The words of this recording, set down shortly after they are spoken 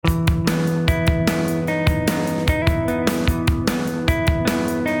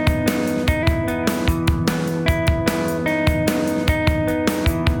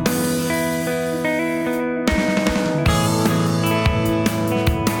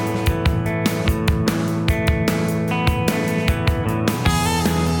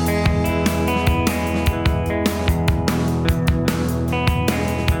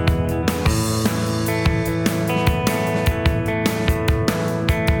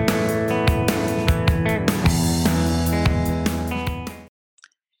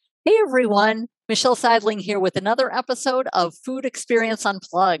Hey everyone, Michelle Seidling here with another episode of Food Experience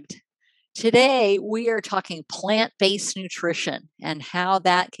Unplugged. Today we are talking plant-based nutrition and how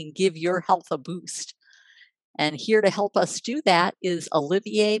that can give your health a boost. And here to help us do that is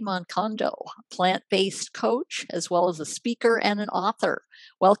Olivier Moncondo, plant-based coach, as well as a speaker and an author.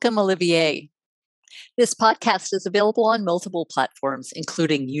 Welcome, Olivier. This podcast is available on multiple platforms,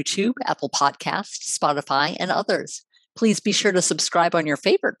 including YouTube, Apple Podcasts, Spotify, and others. Please be sure to subscribe on your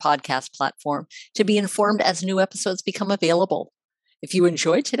favorite podcast platform to be informed as new episodes become available. If you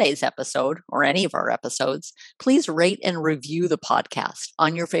enjoyed today's episode or any of our episodes, please rate and review the podcast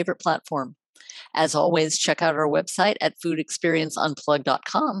on your favorite platform. As always, check out our website at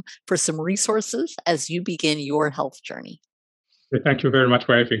foodexperienceunplugged.com for some resources as you begin your health journey. Thank you very much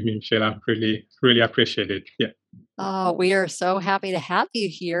for having me, Michelle. I really appreciate it. Yeah. Oh, we are so happy to have you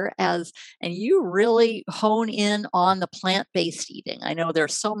here and you really hone in on the plant-based eating. I know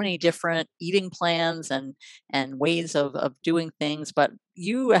there's so many different eating plans and ways of doing things, but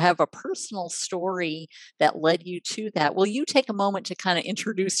you have a personal story that led you to that. Will you take a moment to kind of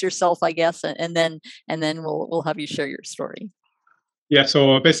introduce yourself, I guess, and then we'll have you share your story. Yeah,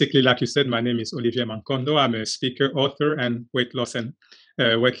 so basically, like you said, my name is Olivier Moncondo. I'm a speaker, author, and weight loss and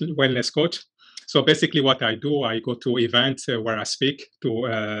wellness coach. So basically, what I do, I go to events where I speak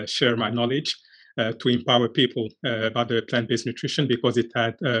to share my knowledge, to empower people about the plant-based nutrition, because it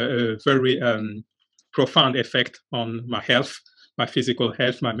had a very profound effect on my health, my physical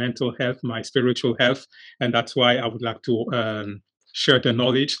health, my mental health, my spiritual health. And that's why I would like to share the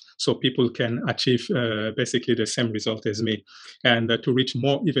knowledge so people can achieve basically the same result as me. And to reach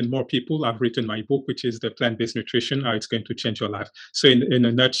even more people, I've written my book, which is The Plant-Based Nutrition, How It's Going to Change Your Life. So in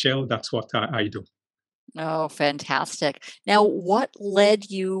a nutshell, that's what I do. Oh, fantastic. Now, what led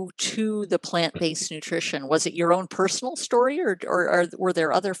you to the plant-based nutrition? Was it your own personal story or were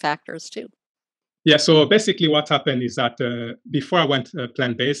there other factors too? Yeah, so basically what happened is that before I went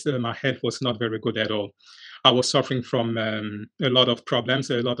plant-based, my health was not very good at all. I was suffering from a lot of problems,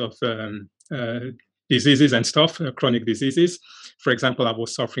 a lot of diseases and stuff, chronic diseases. For example, I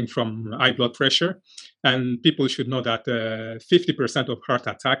was suffering from high blood pressure, and people should know that 50% of heart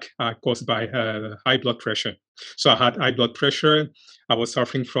attack are caused by high blood pressure. So I had high blood pressure. I was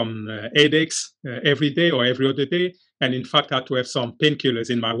suffering from headaches every day or every other day. And in fact, I had to have some painkillers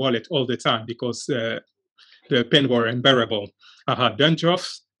in my wallet all the time because the pain were unbearable. I had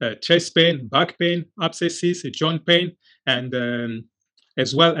dandruff, chest pain, back pain, abscesses, joint pain, and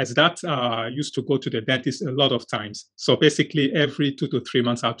as well as that, I used to go to the dentist a lot of times. So basically, every 2 to 3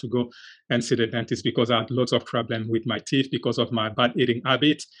 months, I had to go and see the dentist because I had lots of problems with my teeth because of my bad eating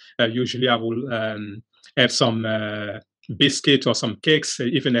habit. Usually, I will have some biscuit or some cakes,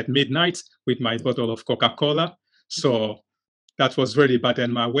 even at midnight, with my bottle of Coca-Cola. So that was really bad.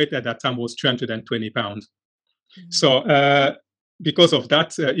 And my weight at that time was 320 pounds. So because of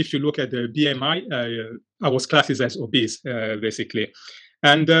that, if you look at the BMI, I was classed as obese, basically.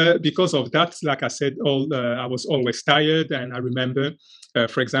 And because of that, like I said, I was always tired. And I remember,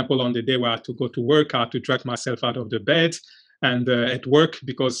 for example, on the day where I had to go to work, I had to drag myself out of the bed. And at work,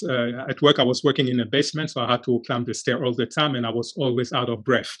 because at work I was working in a basement, so I had to climb the stair all the time, and I was always out of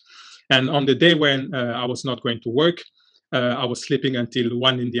breath. And on the day when I was not going to work, I was sleeping until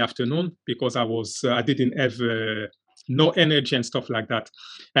 1 in the afternoon because I didn't have no energy and stuff like that.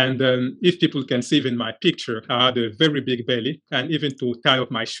 And if people can see in my picture, I had a very big belly, and even to tie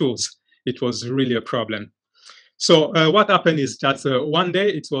up my shoes, it was really a problem. So what happened is that one day,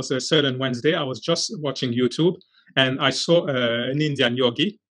 it was a certain Wednesday, I was just watching YouTube, and I saw an Indian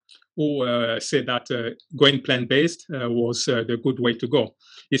yogi who said that going plant-based was the good way to go.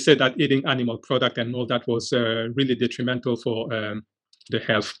 He said that eating animal product and all that was really detrimental for the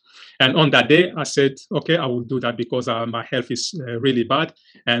health. And on that day, I said, okay, I will do that because my health is really bad,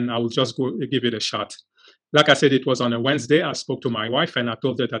 and I will just go give it a shot. Like I said, it was on a Wednesday. I spoke to my wife and I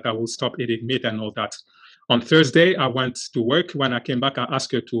told her that I will stop eating meat and all that. On Thursday, I went to work. When I came back, I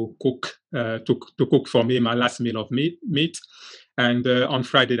asked her to cook to cook for me my last meal of meat. And on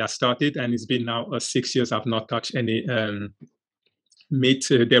Friday, that started, and it's been now 6 years. I've not touched any meat,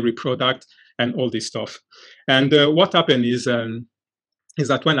 dairy product, and all this stuff. And what happened is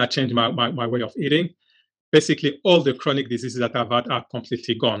that when I changed my way of eating, basically all the chronic diseases that I've had are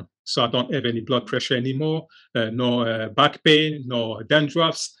completely gone. So I don't have any blood pressure anymore, no back pain, no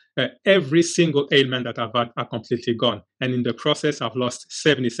dandruffs. Every single ailment that I've had are completely gone. And in the process, I've lost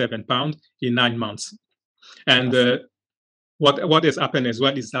 77 pounds in 9 months. And what has happened as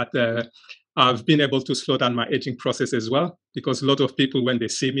well is that I've been able to slow down my aging process as well, because a lot of people, when they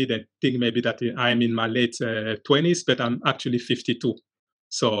see me, they think maybe that I am in my late 20s, but I'm actually 52.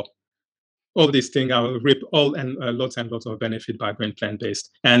 So all these things, I will reap all and lots of benefit by going plant-based.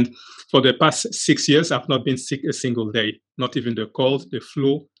 And for the past 6 years, I've not been sick a single day, not even the cold, the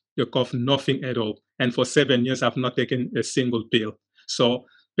flu, the cough, nothing at all. And for 7 years, I've not taken a single pill. So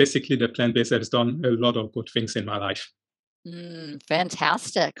basically, the plant-based has done a lot of good things in my life.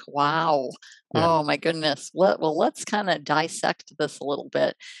 Fantastic. Wow. Yeah. Oh my goodness. Well, let's kind of dissect this a little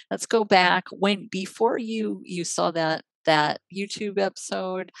bit. Let's go back before you saw that YouTube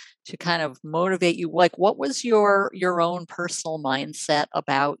episode to kind of motivate you. Like, what was your own personal mindset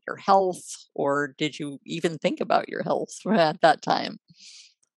about your health, or did you even think about your health at that time?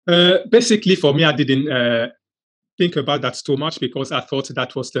 Basically, for me, I didn't think about that too much because I thought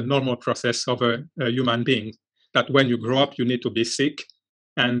that was the normal process of a human being. That when you grow up, you need to be sick.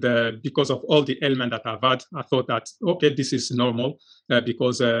 And because of all the ailment that I've had, I thought that, okay, this is normal.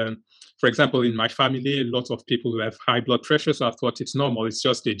 Because, for example, in my family, lots of people have high blood pressure. So I thought it's normal. It's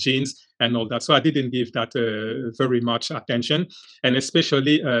just the genes and all that. So I didn't give that very much attention. And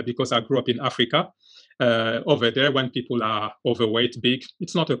especially because I grew up in Africa. Over there, when people are overweight, big,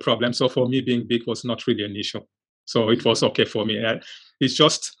 it's not a problem. So for me, being big was not really an issue. So it was okay for me. It's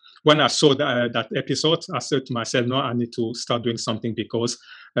just when I saw that episode, I said to myself, no, I need to start doing something because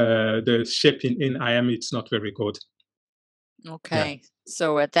the shaping in I am, it's not very good. Okay. Yeah.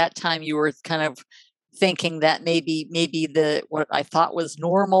 So at that time you were kind of thinking that maybe what I thought was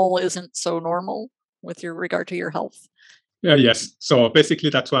normal isn't so normal with your regard to your health. Yes. So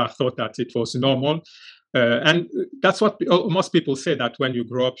basically, that's why I thought that it was normal. And that's what most people say, that when you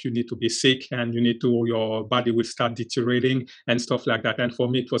grow up, you need to be sick and your body will start deteriorating and stuff like that. And for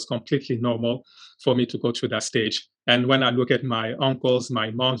me, it was completely normal for me to go through that stage. And when I look at my uncles,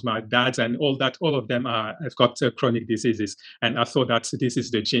 my moms, my dads, and all that, all of them have got chronic diseases. And I thought that this is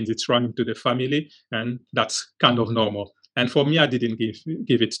the genes, it's running to the family, and that's kind of normal. And for me, I didn't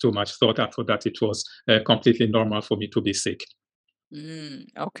give it too much thought. I thought that it was completely normal for me to be sick.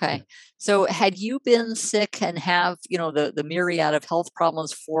 Okay. So had you been sick and have, the myriad of health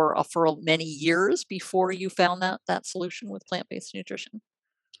problems for many years before you found that solution with plant-based nutrition?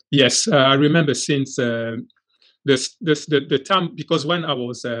 Yes, I remember since the time, because when I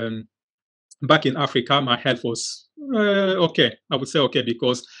was back in Africa, my health was okay. I would say okay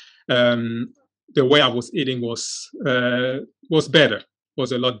because the way I was eating was better,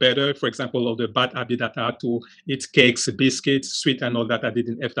 was a lot better. For example, all the bad habit that I had to eat cakes, biscuits, sweet, and all that, I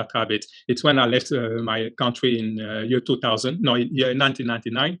didn't have that habit. It's when I left my country in year 2000, no, year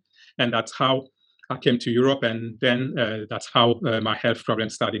 1999, and that's how I came to Europe, and then that's how my health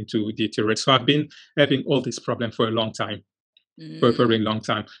problems starting to deteriorate. So I've been having all these problems for a long time, for a very long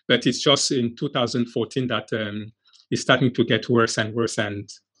time. But it's just in 2014 that it's starting to get worse and worse and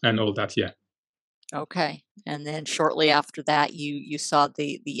all that. Yeah. Okay. And then shortly after that, you saw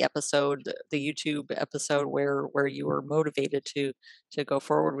the episode, the YouTube episode where you were motivated to go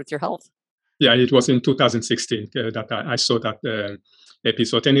forward with your health. Yeah, it was in 2016 that I saw that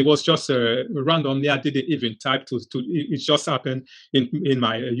episode, and it was just randomly. I didn't even type to. It just happened in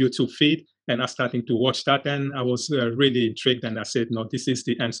my YouTube feed, and I started to watch that, and I was really intrigued, and I said, "No, this is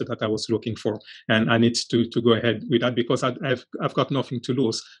the answer that I was looking for, and I need to go ahead with that because I've got nothing to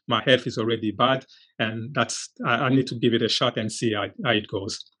lose. My health is already bad, and I need to give it a shot and see how it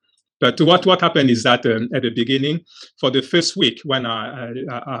goes." But what happened is that at the beginning, for the first week when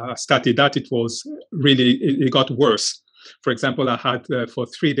I started that, it was really, it got worse. For example, I had, for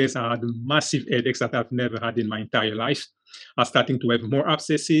 3 days, I had massive headaches that I've never had in my entire life. I was starting to have more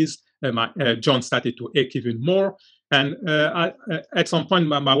abscesses. My joint started to ache even more. And at some point,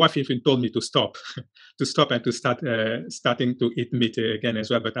 my wife even told me to stop, to stop and to starting to eat meat again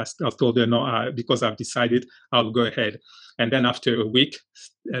as well. But I told her no, because I've decided I'll go ahead. And then after a week,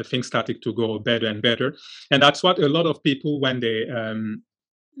 things started to go better and better. And that's what a lot of people, when they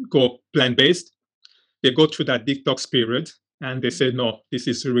go plant-based, they go through that detox period and they say, no, this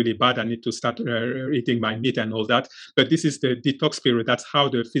is really bad. I need to start eating my meat and all that. But this is the detox period. That's how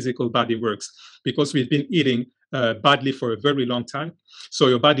the physical body works, because we've been eating badly for a very long time. So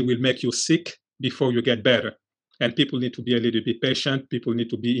your body will make you sick before you get better. And people need to be a little bit patient. People need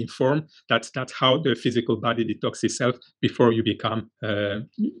to be informed. That's how the physical body detox itself before you become,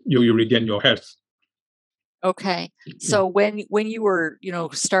 you regain your health. Okay. So when you were,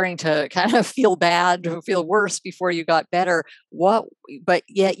 starting to kind of feel bad, or feel worse before you got better, but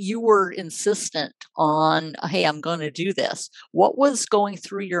yet you were insistent on, hey, I'm going to do this. What was going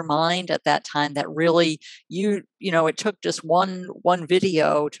through your mind at that time that really it took just one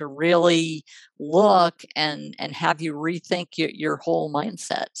video to really look and have you rethink your whole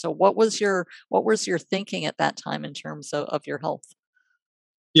mindset. So what was your thinking at that time in terms of your health?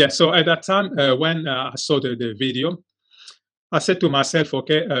 Yeah. So at that time, when I saw the video, I said to myself,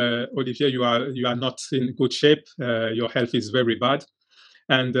 okay, Olivier, you are not in good shape. Your health is very bad,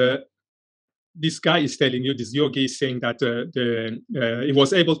 and this guy is telling you, this yogi is saying that he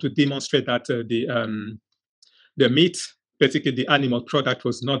was able to demonstrate that the meat, particularly the animal product,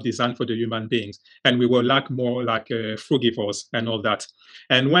 was not designed for the human beings, and we were like more like frugivores and all that.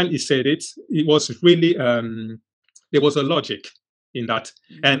 And when he said it, it was really there was a logic in that,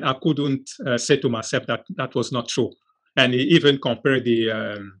 and I couldn't say to myself that that was not true. And he even compared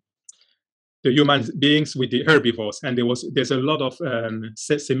the human beings with the herbivores, and there's a lot of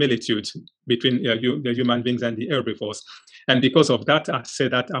similitude between the human beings and the herbivores, and because of that, I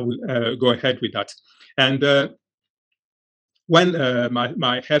said that I will go ahead with that. And when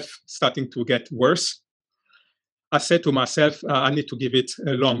my health starting to get worse, I said to myself, I need to give it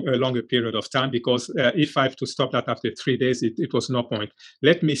a longer period of time, because if I have to stop that after 3 days, it was no point.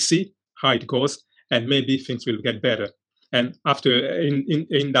 Let me see how it goes, and maybe things will get better. And after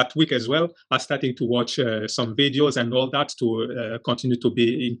in that week as well, I started to watch some videos and all that to continue to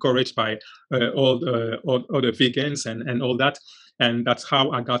be encouraged by all the vegans and all that. And that's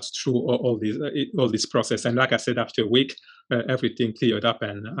how I got through all this process. And like I said, after a week, everything cleared up,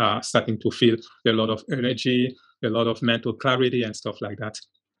 and starting to feel a lot of energy, a lot of mental clarity and stuff like that.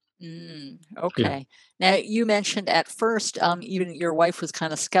 Yeah. Okay. Now, you mentioned at first, even your wife was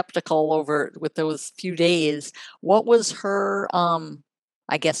kind of skeptical over with those few days. What was her,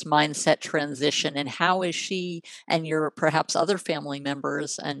 I guess, mindset transition, and how is she and your perhaps other family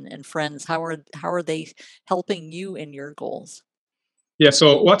members and friends? How are they helping you in your goals? Yeah.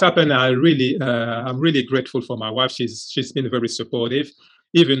 So what happened? I'm really grateful for my wife. She's been very supportive,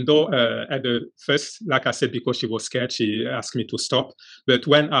 even though at the first, like I said, because she was scared, she asked me to stop. But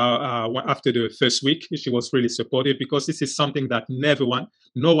when after the first week, she was really supportive, because this is something that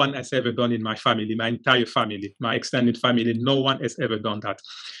no one has ever done in my family, my entire family, my extended family. No one has ever done that.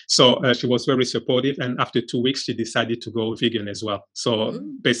 So she was very supportive, and after 2 weeks, she decided to go vegan as well. So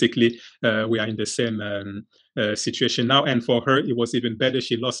basically, we are in the same situation now. And for her, it was even better.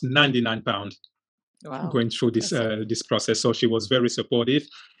 She lost 99 pounds Wow. going through this process. So she was very supportive.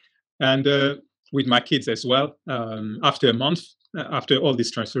 And with my kids as well, after a month, after all this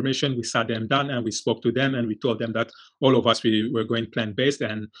transformation, we sat them down and we spoke to them, and we told them that all of us, we were going plant-based.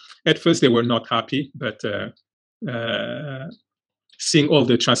 And at first they were not happy, but seeing all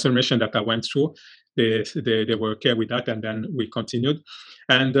the transformation that I went through, they were okay with that, and then we continued.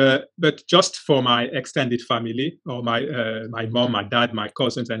 And but just for my extended family, or my mom, my dad, my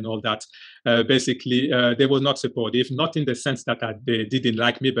cousins, and all that, basically they were not supportive. Not in the sense that they didn't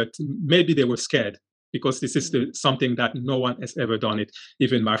like me, but maybe they were scared, because this is something that no one has ever done it.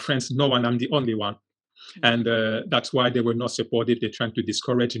 Even my friends, no one. I'm the only one. And that's why they were not supportive. They're trying to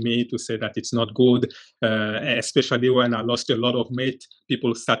discourage me, to say that it's not good, especially when I lost a lot of weight.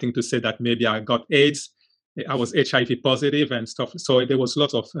 People starting to say that maybe I got AIDS, I was HIV positive and stuff. So there was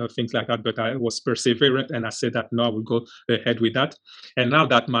lots of things like that, but I was perseverant, and I said that no, I will go ahead with that. And now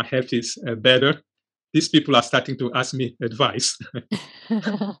that my health is better, these people are starting to ask me advice.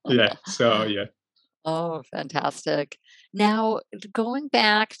 Yeah. So yeah. Oh, fantastic. Now, going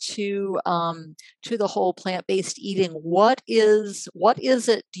back to the whole plant-based eating, what is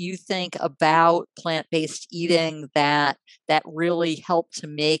it, do you think, about plant-based eating that really helped to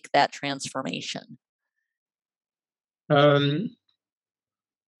make that transformation? Um,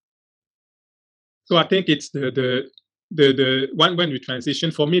 So I think it's the when we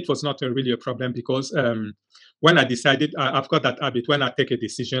transition. For me, it was not really a problem, because when I decided, I've got that habit. When I take a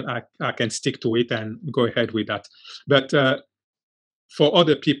decision, I can stick to it and go ahead with that. But for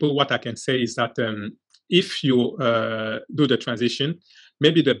other people, what I can say is that if you do the transition,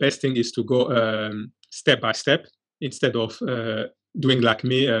 maybe the best thing is to go step by step, instead of doing like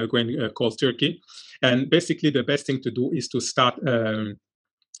me, going cold turkey. And basically, the best thing to do is to start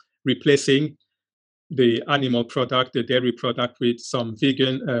replacing the animal product, the dairy product, with some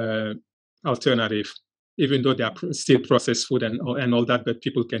vegan alternative, even though they are still processed food and all that, but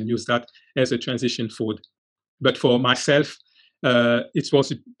people can use that as a transition food. But for myself, it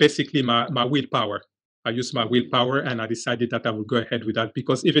was basically my willpower. I used my willpower, and I decided that I would go ahead with that,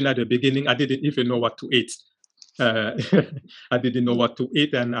 because even at the beginning, I didn't even know what to eat. Uh, I didn't know what to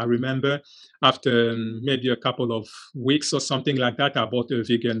eat. And I remember after maybe a couple of weeks or something like that, I bought a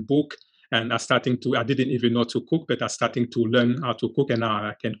vegan book, and I didn't even know to cook, but I starting to learn how to cook, and now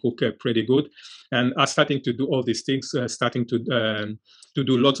I can cook pretty good. And I starting to do all these things, starting to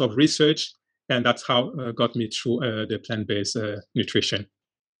do lots of research. And that's how got me through the plant-based nutrition.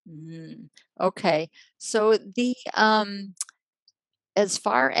 Mm, okay. So as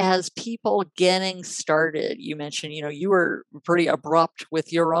far as people getting started, you mentioned, you were pretty abrupt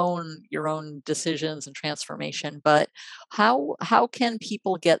with your own decisions and transformation, but how can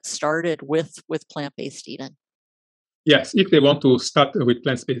people get started with plant-based eating? Yes, if they want to start with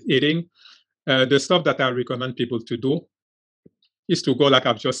plant-based eating, the stuff that I recommend people to do is to go, like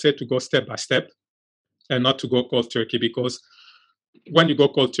I've just said, to go step by step and not to go cold turkey, because when you go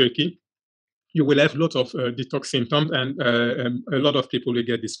cold turkey, you will have lots of detox symptoms, and a lot of people will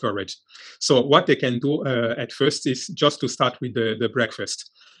get discouraged. So what they can do at first is just to start with the breakfast.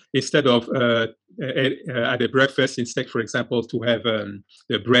 Instead of at the breakfast, instead, for example, to have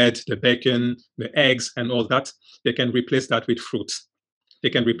the bread, the bacon, the eggs, and all that, they can replace that with fruits. They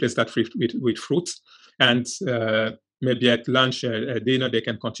can replace that with fruits. And maybe at lunch, at dinner, they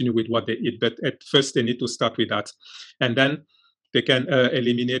can continue with what they eat. But at first, they need to start with that. And then they can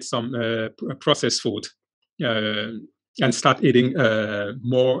eliminate some processed food and start eating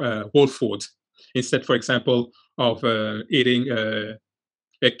more whole food. Instead, for example, of eating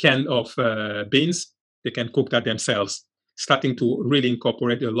a can of beans, they can cook that themselves, starting to really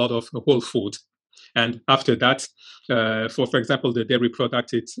incorporate a lot of whole food. And after that, for example, the dairy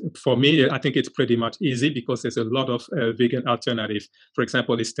product, it's, for me, I think it's pretty much easy because there's a lot of vegan alternative. For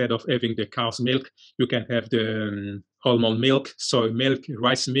example, instead of having the cow's milk, you can have the almond milk, soy milk,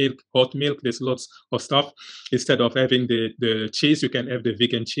 rice milk, oat milk. There's lots of stuff. Instead of having the cheese, you can have the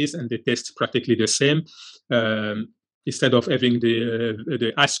vegan cheese, and they taste practically the same. Instead of having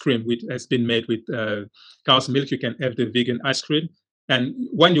the ice cream which has been made with cow's milk, you can have the vegan ice cream. And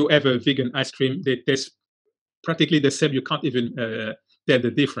when you have a vegan ice cream, they taste practically the same. You can't even tell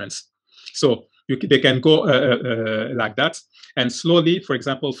the difference. So they can go like that. And slowly, for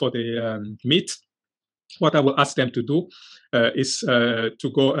example, for the meat, what I will ask them to do is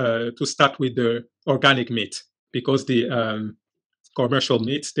to go to start with the organic meat, because the commercial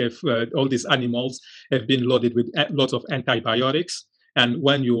meats, they've all these animals have been loaded with lots of antibiotics. And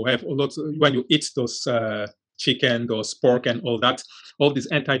when you have when you eat those chicken, those pork, and all that, all these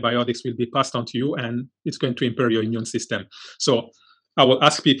antibiotics will be passed on to you, and it's going to impair your immune system. So I will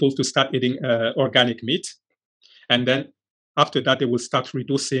ask people to start eating organic meat, and then after that, they will start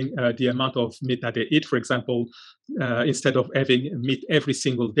reducing the amount of meat that they eat. For example, instead of having meat every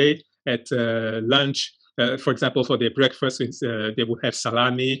single day at lunch, for example, for their breakfast, they will have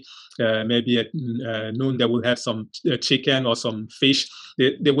salami. Maybe at noon, they will have some chicken or some fish.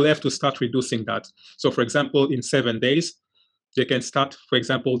 They will have to start reducing that. So, for example, in 7 days, they can start, for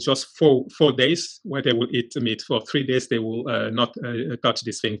example, just 4 days where they will eat meat. For 3 days, they will not touch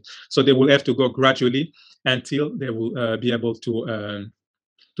this thing. So they will have to go gradually until they will be able to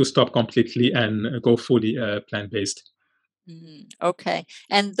stop completely and go fully plant-based. Okay.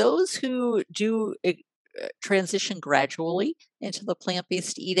 And those who do transition gradually into the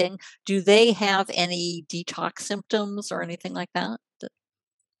plant-based eating, do they have any detox symptoms or anything like that?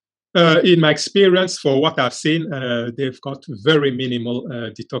 In my experience, for what I've seen, they've got very minimal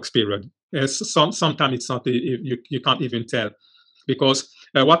detox period. Sometimes it's not, you can't even tell, because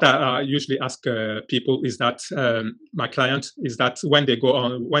what I usually ask people is that my client is that when they go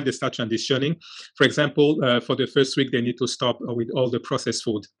on, when they start transitioning, for example, for the first week, they need to stop with all the processed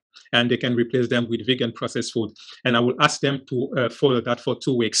food, and they can replace them with vegan processed food. And I will ask them to follow that for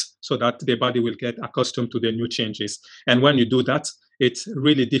 2 weeks so that their body will get accustomed to the new changes. And when you do that, it's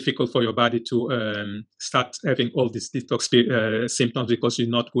really difficult for your body to start having all these detox symptoms, because you're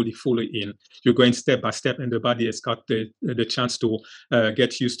not fully in. You're going step by step, and the body has got the chance to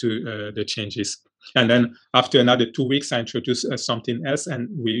get used to the changes. And then after another 2 weeks, I introduce something else, and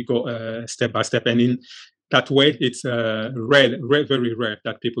we go step by step. And in that way, it's very rare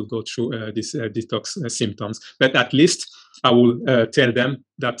that people go through these detox symptoms. But at least I will tell them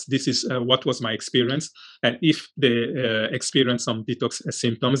that this is what was my experience. And if they experience some detox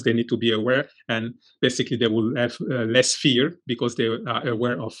symptoms, they need to be aware. And basically, they will have less fear because they are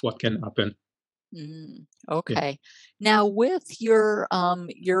aware of what can happen. Mm, Yeah. okay. Now, with your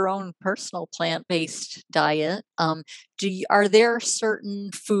own personal plant-based diet, are there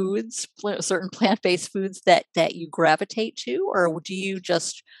certain foods, certain plant-based foods that you gravitate to, or do you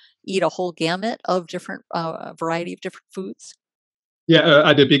just eat a whole gamut of different variety of different foods? Yeah,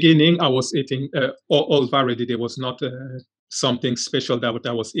 at the beginning, I was eating all variety. There was not something special that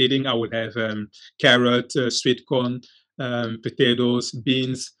I was eating. I would have carrot, sweet corn, potatoes,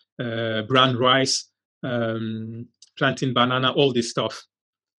 beans, brown rice, um, plantain, banana, all this stuff.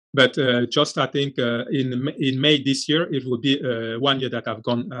 But just I think in May this year, it will be 1 year that I've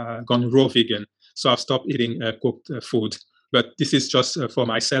gone raw vegan. So I've stopped eating cooked food. But this is just for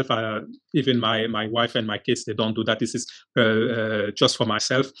myself. Even my wife and my kids, they don't do that. This is just for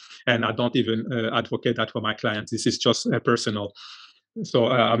myself, and I don't even advocate that for my clients. This is just personal. So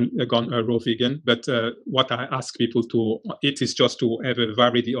I'm gone raw vegan, but what I ask people to eat is just to have a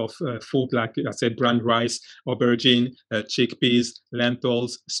variety of food, like I said, brown rice, aubergine, chickpeas,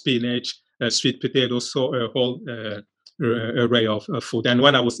 lentils, spinach, sweet potatoes, so a whole array of food. And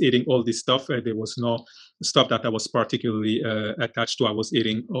when I was eating all this stuff, there was no stuff that I was particularly attached to. I was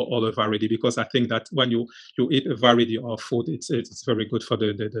eating all the variety, because I think that when you eat a variety of food, it's very good for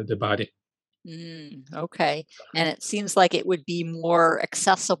the body. Okay. And it seems like it would be more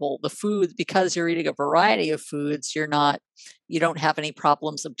accessible. The food, because you're eating a variety of foods, you don't have any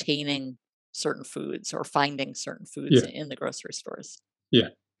problems obtaining certain foods or finding certain foods Yeah, in the grocery stores. yeah,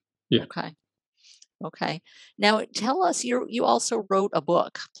 yeah. Okay. Okay. Now tell us, you also wrote a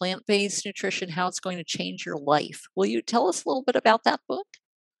book, Plant-Based Nutrition: How It's Going to Change Your Life. Will you tell us a little bit about that book?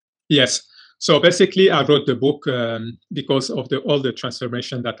 Yes. So basically, I wrote the book because of all the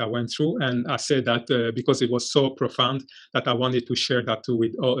transformation that I went through, and I said that because it was so profound that I wanted to share that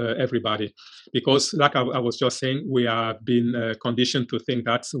with everybody. Because, like I was just saying, we are being conditioned to think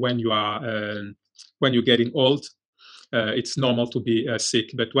that when you're getting old, it's normal to be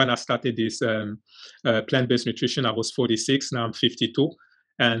sick. But when I started this plant-based nutrition, I was 46. Now I'm 52,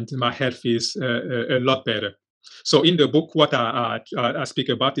 and my health is a lot better. So in the book, what I speak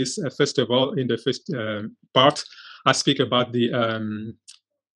about is, first of all, in the first part, I speak about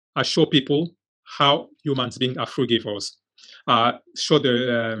I show people how humans beings are frugivores. Show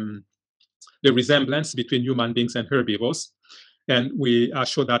the resemblance between human beings and herbivores. And we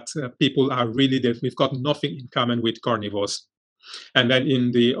show that people are we've got nothing in common with carnivores. And then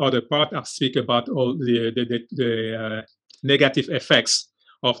in the other part, I speak about all the negative effects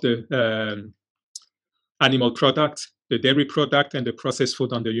of the animal product, the dairy product, and the processed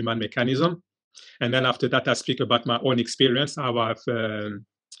food on the human mechanism. And then after that, I speak about my own experience, how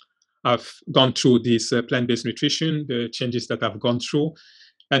I've gone through this plant-based nutrition, the changes that I've gone through.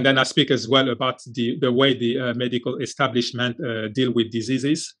 And then I speak as well about the way the medical establishment deal with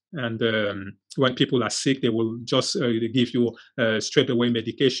diseases. And when people are sick, they will just give you straight away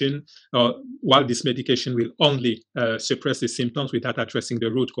medication, while this medication will only suppress the symptoms without addressing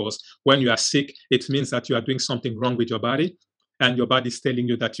the root cause. When you are sick, it means that you are doing something wrong with your body, and your body is telling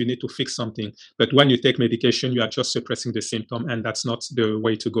you that you need to fix something. But when you take medication, you are just suppressing the symptom, and that's not the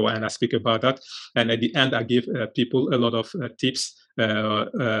way to go. And I speak about that. And at the end, I give people a lot of tips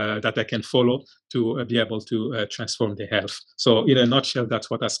that I can follow to be able to transform their health. So in a nutshell,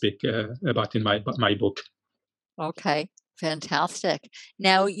 that's what I speak about in my book. Okay, fantastic.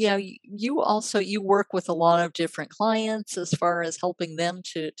 Now, you work with a lot of different clients as far as helping them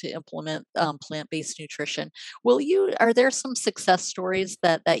to implement plant-based nutrition. Are there some success stories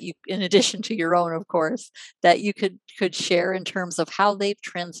that you, in addition to your own, of course, that you could share in terms of how they've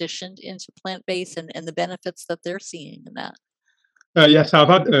transitioned into plant-based and the benefits that they're seeing in that? Yes, I've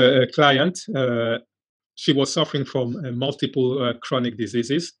had a client. She was suffering from multiple chronic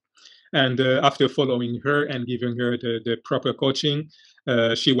diseases. And after following her and giving her the proper coaching,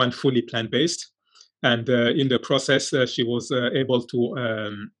 she went fully plant-based. And in the process, she was able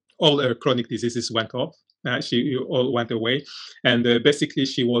to, all her chronic diseases went off. She all went away. And basically,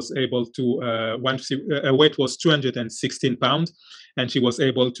 she was able to, her weight was 216 pounds, and she was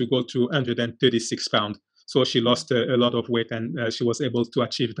able to go to 136 pounds. So she lost a lot of weight, and she was able to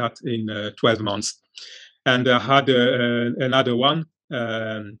achieve that in 12 months. And I had another one.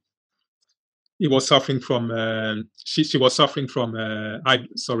 He was suffering from she was suffering from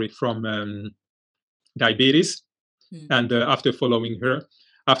diabetes. And after following her,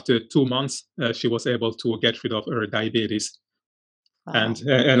 after 2 months, she was able to get rid of her diabetes. Wow. And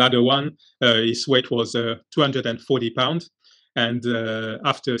another one, his weight was 240 pounds. And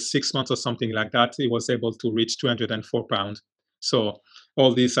after 6 months or something like that, he was able to reach 204 pounds. So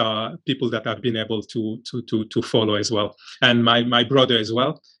all these are people that I've been able to follow as well. And my brother as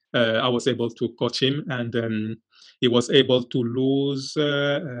well, I was able to coach him, and he was able to lose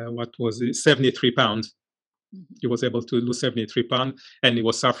 73 pounds. He was able to lose 73 pounds, and he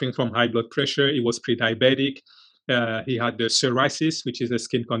was suffering from high blood pressure. He was pre-diabetic. He had the psoriasis, which is a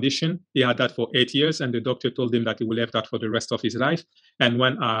skin condition. He had that for 8 years, and the doctor told him that he will have that for the rest of his life. And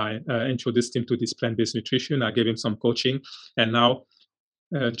when I introduced him to this plant-based nutrition, I gave him some coaching, and now,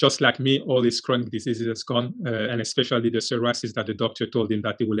 just like me, all his chronic diseases has gone, and especially the psoriasis that the doctor told him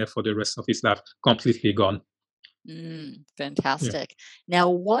that he will have for the rest of his life, completely gone. Yeah. Fantastic. Now,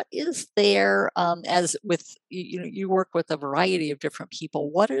 what is their as with you work with a variety of different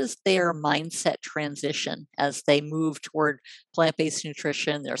people? What is their mindset transition as they move toward plant-based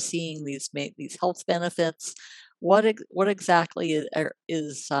nutrition? They're seeing these health benefits. What exactly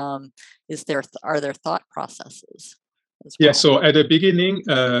is their are their thought processes as Yeah. well? So at the beginning,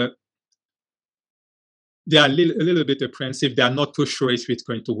 they are a little bit apprehensive. They are not too sure if it's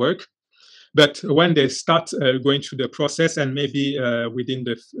going to work. But when they start going through the process, and maybe within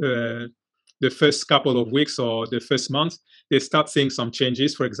the first couple of weeks or the first month, they start seeing some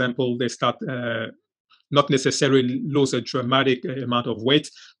changes. For example, they start not necessarily lose a dramatic amount of weight,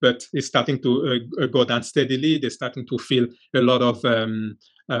 but it's starting to go down steadily. They're starting to feel a lot of um,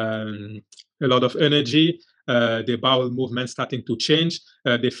 a lot of energy. The bowel movement starting to change.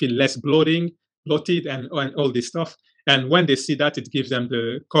 They feel less bloated, and all this stuff. And when they see that, it gives them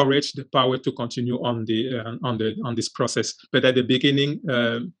the courage, the power to continue on this process. But at the beginning,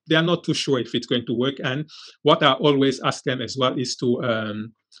 they are not too sure if it's going to work. And what I always ask them as well is to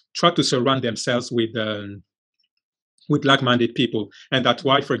try to surround themselves with like-minded people, and that's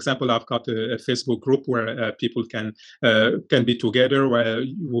why, for example, I've got a Facebook group where people can be together, where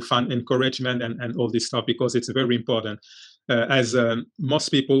you will find encouragement and all this stuff, because it's very important. As most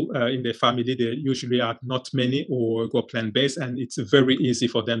people in their family, they usually are not many or go plant-based, and it's very easy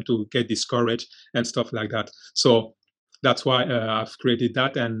for them to get discouraged and stuff like that. So that's why I've created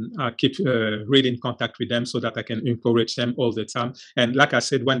that, and I keep really in contact with them so that I can encourage them all the time. And like I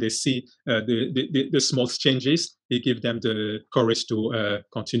said, when they see the small changes, it gives them the courage to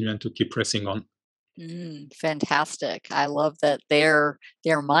continue and to keep pressing on. Fantastic. I love that their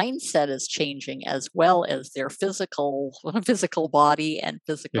mindset is changing as well as their physical physical body and Yeah,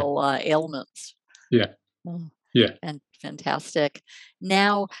 physical ailments. yeah, Oh, yeah, and fantastic.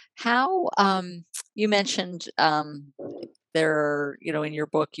 Now, how you mentioned there, in your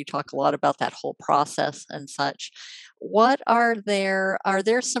book, you talk a lot about that whole process and such. What are there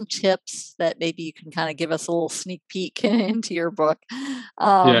some tips that maybe you can kind of give us a little sneak peek into your book,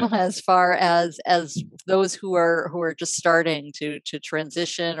 yeah, as far as those who are just starting to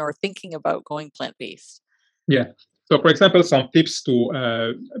transition or thinking about going plant-based? yeah. So, for example, some tips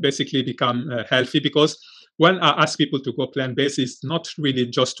to basically become healthy, because when I ask people to go plant-based, it's not really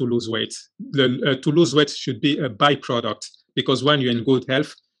just to lose weight. To lose weight should be a byproduct, because when you're in good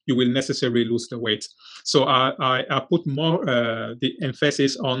health, you will necessarily lose the weight. So I put more the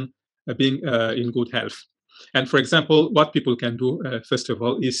emphasis on being in good health. And for example, what people can do, first of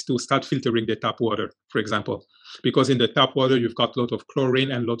all, is to start filtering the tap water, for example, because in the tap water, you've got a lot of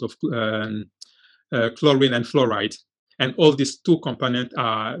chlorine and a lot of chlorine and fluoride. And all these two components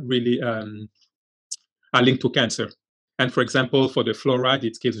are really are linked to cancer. And for example, for the fluoride,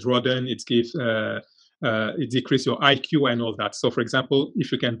 it gives rodent, it decreases your IQ and all that. So, for example,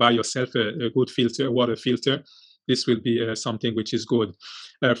 if you can buy yourself a good filter, a water filter, this will be something which is good.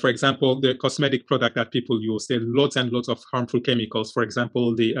 For example, the cosmetic product that people use, there are lots and lots of harmful chemicals. For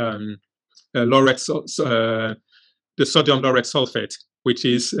example, the the sodium lauryl sulfate, which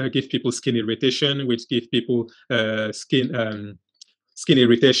is give people skin irritation, which give people skin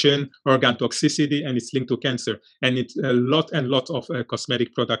irritation, organ toxicity, and it's linked to cancer. And it's a lot and lot of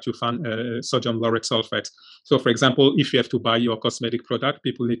cosmetic product you find sodium lauryl sulfate. So, for example, if you have to buy your cosmetic product,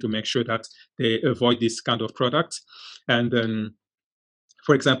 people need to make sure that they avoid this kind of product. And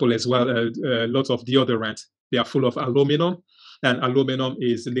for example, as well, lots of deodorants, they are full of aluminum, and aluminum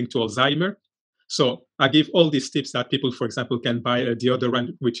is linked to Alzheimer. So I give all these tips that people, for example, can buy a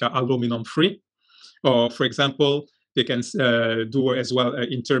deodorant which are aluminum free, or for example, they can do as well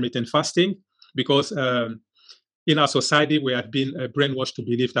intermittent fasting, because in our society we have been brainwashed to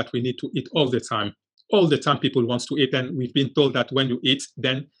believe that we need to eat all the time. All the time, people want to eat, and we've been told that when you eat,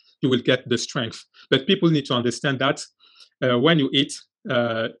 then you will get the strength. But people need to understand that when you eat,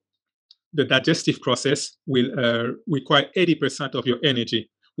 the digestive process will require 80% of your energy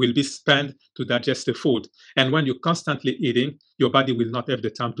will be spent to digest the food. And when you're constantly eating, your body will not have the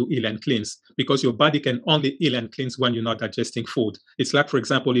time to heal and cleanse, because your body can only heal and cleanse when you're not digesting food. It's like, for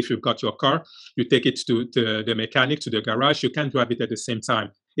example, if you've got your car, you take it to the mechanic, to the garage, you can't drive it at the same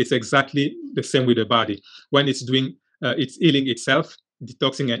time. It's exactly the same with the body. When it's doing, it's healing itself,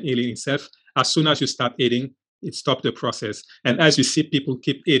 detoxing and healing itself, as soon as you start eating, it stops the process. And as you see, people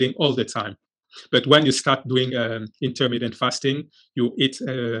keep eating all the time. But when you start doing intermittent fasting, you eat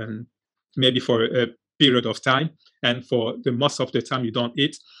maybe for a period of time, and for the most of the time you don't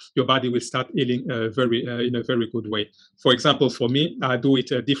eat, your body will start healing in a very good way. For example, for me, I do it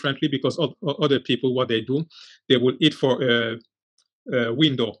differently, because other people, what they do, they will eat for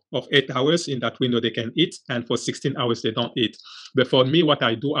window of 8 hours. In that window, they can eat, and for 16 hours, they don't eat. But for me, what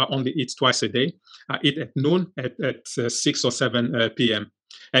I do, I only eat twice a day. I eat at noon, at 6 or 7 p.m.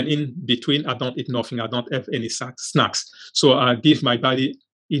 And in between, I don't eat nothing. I don't have any snacks. So I give my body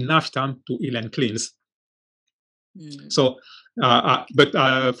enough time to heal and cleanse. So, but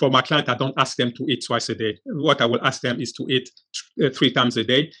for my client, I don't ask them to eat twice a day. What I will ask them is to eat 3 times a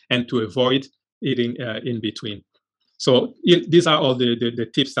day and to avoid eating in between. So these are all the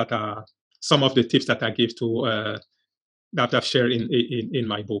tips that are some of the tips that I give to that I've shared in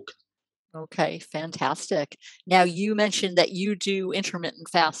my book. Okay, fantastic. Now you mentioned that you do intermittent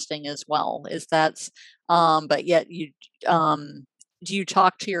fasting as well. Is that, but yet you, do you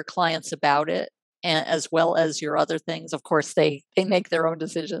talk to your clients about it as well as your other things? Of course, they make their own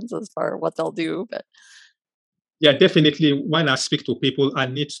decisions as far as what they'll do, but yeah, definitely. When I speak to people, I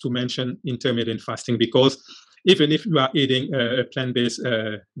need to mention intermittent fasting, because even if you are eating a plant-based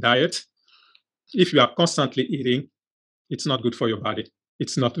diet, if you are constantly eating, it's not good for your body.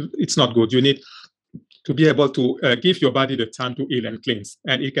 It's not good. You need to be able to give your body the time to heal and cleanse,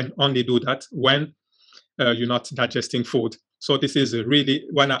 and you can only do that when you're not digesting food. So this is really,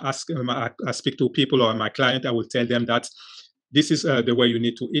 when I speak to people or my client, I will tell them that this is the way you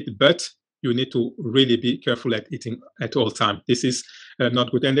need to eat, but you need to really be careful at eating at all time. This is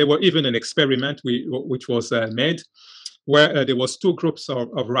not good. And there were even an experiment which was made where there was 2 groups of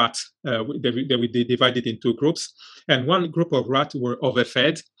rats. They were divided in 2 groups, and one group of rats were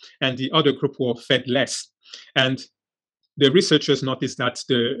overfed, and the other group were fed less. And the researchers noticed that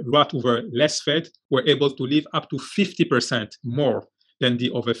the rats who were less fed were able to live up to 50% more than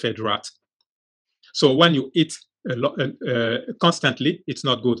the overfed rat. So when you eat constantly, it's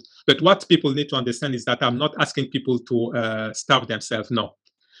not good. But what people need to understand is that I'm not asking people to starve themselves. No,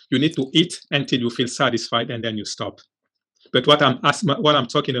 you need to eat until you feel satisfied, and then you stop. But what I'm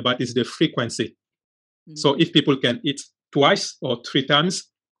talking about is the frequency. So if people can eat twice or 3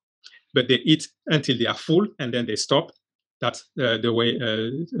 times, but they eat until they are full and then they stop, that's the way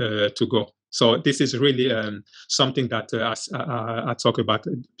to go. So this is really something that I talk about.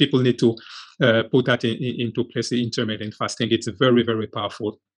 People need to put that into place, the intermittent fasting. It's very, very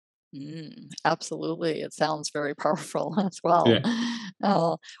powerful. Absolutely. It sounds very powerful as well. Yeah.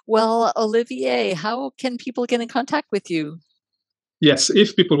 Oh, well, Olivier, how can people get in contact with you? Yes,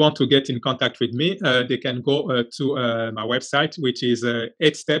 if people want to get in contact with me, they can go to my website, which is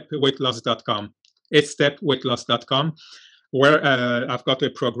 8stepweightloss.com, 8stepweightloss.com, where I've got a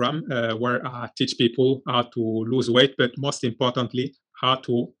program where I teach people how to lose weight, but most importantly, how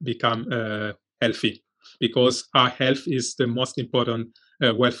to become healthy, because our health is the most important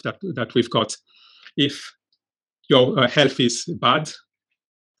wealth that we've got. If your health is bad,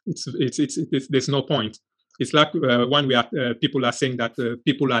 there's no point. It's like when people are saying that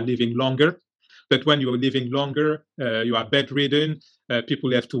people are living longer, but when you're living longer, you are bedridden,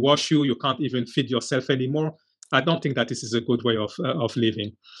 people have to wash you, you can't even feed yourself anymore. I don't think that this is a good way of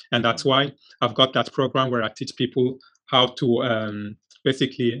living. And that's why I've got that program where I teach people how to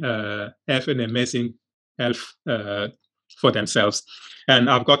basically have an amazing health for themselves. And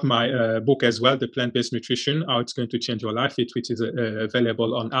I've got my book as well, The Plant-Based Nutrition, How It's Going to Change Your Life, which is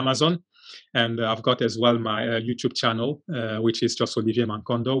available on Amazon. And I've got as well my YouTube channel, which is just Olivier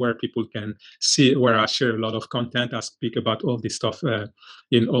Mankondo, where people can see where I share a lot of content. I speak about all this stuff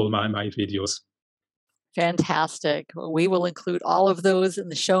in all my videos. Fantastic. Well, we will include all of those in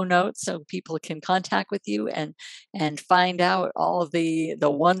the show notes so people can contact with you and find out all of the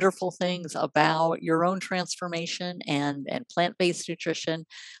wonderful things about your own transformation and plant-based nutrition.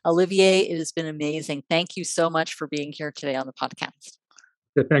 Olivier, it has been amazing. Thank you so much for being here today on the podcast.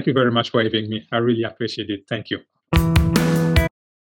 Thank you very much for having me. I really appreciate it. Thank you.